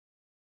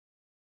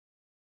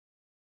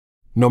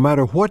No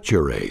matter what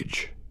your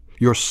age,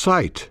 your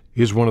sight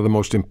is one of the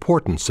most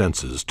important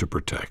senses to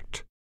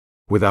protect.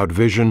 Without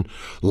vision,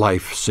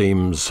 life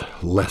seems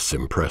less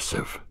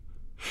impressive.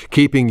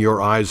 Keeping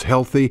your eyes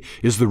healthy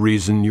is the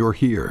reason you're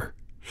here.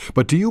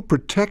 But do you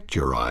protect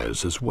your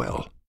eyes as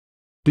well?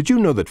 Did you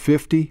know that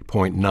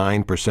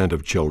 50.9%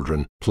 of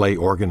children play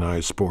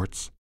organized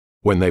sports?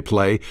 When they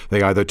play,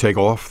 they either take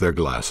off their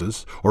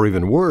glasses, or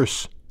even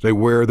worse, they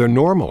wear their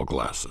normal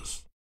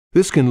glasses.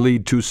 This can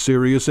lead to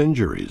serious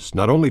injuries,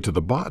 not only to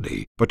the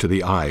body, but to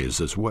the eyes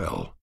as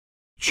well.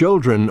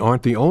 Children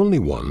aren't the only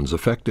ones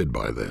affected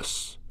by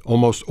this.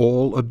 Almost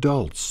all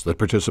adults that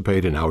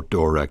participate in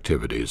outdoor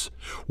activities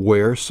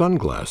wear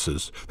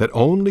sunglasses that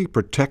only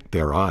protect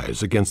their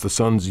eyes against the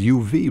sun's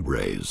UV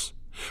rays,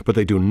 but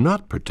they do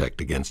not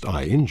protect against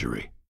eye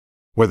injury.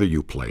 Whether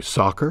you play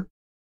soccer,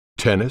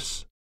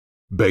 tennis,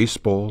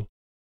 baseball,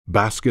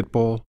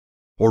 basketball,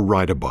 or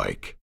ride a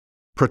bike,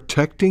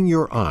 protecting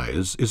your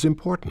eyes is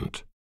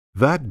important.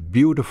 That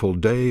beautiful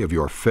day of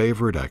your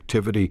favorite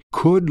activity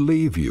could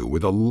leave you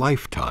with a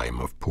lifetime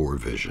of poor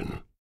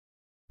vision.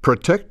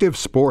 Protective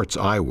sports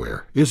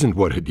eyewear isn't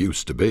what it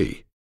used to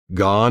be.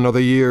 Gone are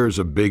the years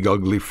of big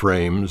ugly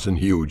frames and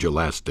huge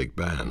elastic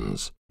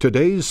bands.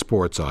 Today's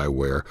sports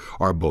eyewear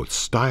are both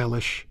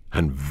stylish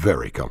and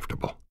very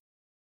comfortable.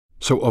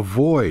 So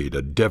avoid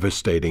a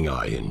devastating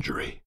eye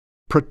injury.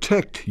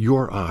 Protect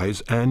your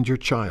eyes and your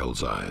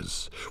child's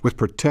eyes with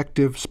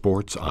protective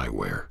sports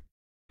eyewear.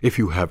 If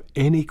you have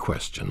any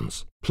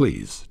questions,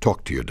 please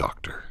talk to your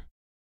doctor.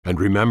 And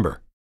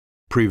remember,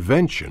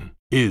 prevention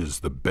is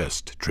the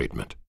best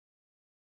treatment.